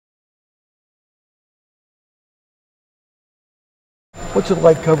What's it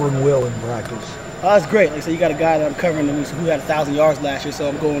like covering Will in practice? It's great. Like I said, you got a guy that I'm covering who had 1,000 yards last year, so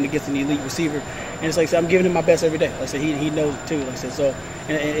I'm going against an elite receiver. And it's like I said, I'm giving him my best every day. Like I said, he knows it too. Like I said, so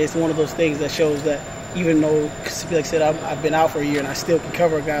and it's one of those things that shows that even though, like I said, I've been out for a year and I still can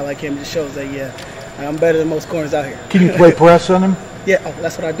cover a guy like him, it just shows that, yeah, I'm better than most corners out here. Can you play press on him? Yeah,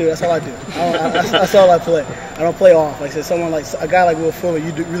 that's what I do. That's all I do. That's all I play. I don't play off. Like I said, a guy like Will Fuller,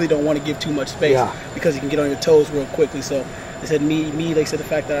 you really don't want to give too much space because he can get on your toes real quickly. So they said like I said, the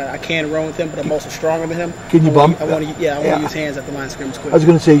fact that I can run with him, but I'm also stronger than him. Can you bump? I want to use hands at the line of scrimmage quick. I was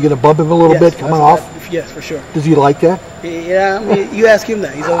going to say, you're going to bump him a little bit coming off? Yes, for sure. Does he like that? Yeah, I mean, you ask him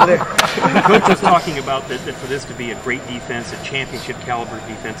that. He's over there. The coach was talking about that for this to be a great defense, a championship caliber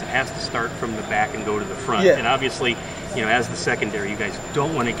defense, it has to start from the back and go to the front. Yeah. And obviously, as the secondary, you guys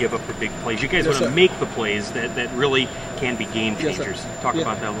don't want to give up the big plays. You guys want to make the plays that really can be game changers. Talk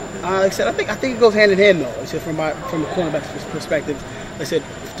about that a little bit. Like I said, I think it goes hand in hand though. Like I said, from a cornerback's perspective, like I said,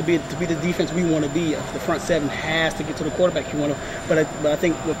 to be the defense we want to be, the front seven has to get to the quarterback. But I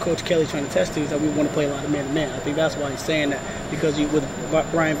think what Coach Kelly's trying to test to is that we want to play a lot of man-to-man. I think that's why he's saying that, because with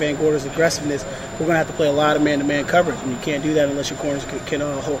Brian Van Gorder's aggressiveness, we're going to have to play a lot of man-to-man coverage, and you can't do that unless your corners can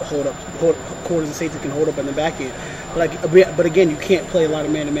hold up. Corners and safeties can hold up in the back end. But again, you can't play a lot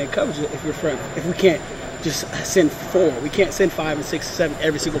of man-to-man coverage if we can't just send 4. We can't send 5 and 6 and 7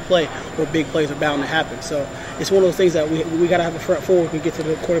 every single play, or big plays are bound to happen. So it's one of those things that we got to have a front 4 we can get to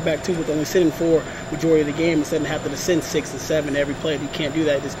the quarterback too, with only sitting 4 majority of the game instead of having to send 6 and 7 every play. You can't do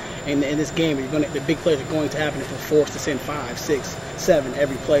that in this game. The big plays are going to happen if we're forced to send 5, 6, 7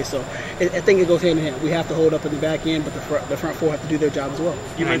 every play. So I think it goes hand in hand. We have to hold up in the back end, but the front 4 have to do their job as well.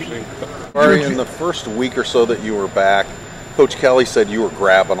 You mentioned in the first week or so that you were back, Coach Kelly said you were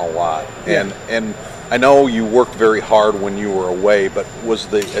grabbing a lot, and I know you worked very hard when you were away, but was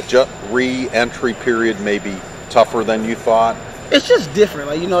the re-entry period maybe tougher than you thought? It's just different.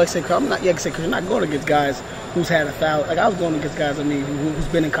 Like I said, because you're not going against guys who's had 1,000. Like I was going against guys, who's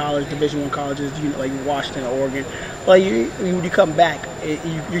been in college, Division I colleges, like Washington or Oregon. But when you come back,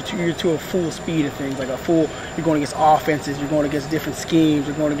 you're to a full speed of things. You're going against offenses, you're going against different schemes,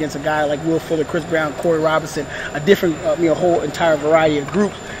 you're going against a guy like Will Fuller, Chris Brown, Corey Robinson, a different, whole entire variety of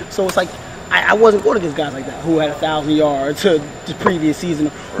groups. So it's like, I wasn't going against guys like that who had 1,000 yards the previous season,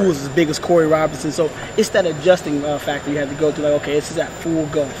 who was as big as Corey Robinson. So it's that adjusting factor you had to go through. Like, okay, this is that full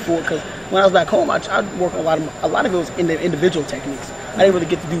go, because when I was back home, I'd work a lot of it was in the individual techniques. I didn't really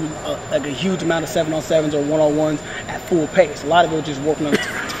get to do like a huge amount of 7-on-7s or 1-on-1s at full pace. A lot of it was just working on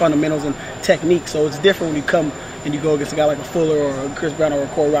fundamentals and technique. So it's different when you come and you go against a guy like a Fuller or a Chris Brown or a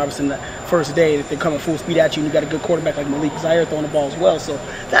Corey Robinson that first day, if they come at full speed at you and you got a good quarterback like Malik Zaire throwing the ball as well. So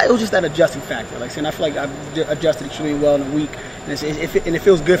it was just that adjusting factor. Like I said, I feel like I've adjusted extremely well in a week, and it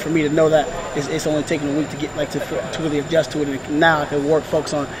feels good for me to know that it's only taking a week to get to really adjust to it. And now I can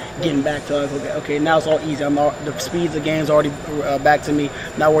focus on getting back to okay, now it's all easy. The speed of the game's already back to me.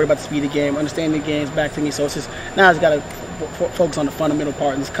 I'm not worried about the speed of the game. Understanding the game's back to me. So it's just now I just got to focus on the fundamental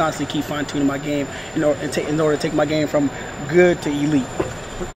part and just constantly keep fine-tuning my game in order to take my game from good to elite.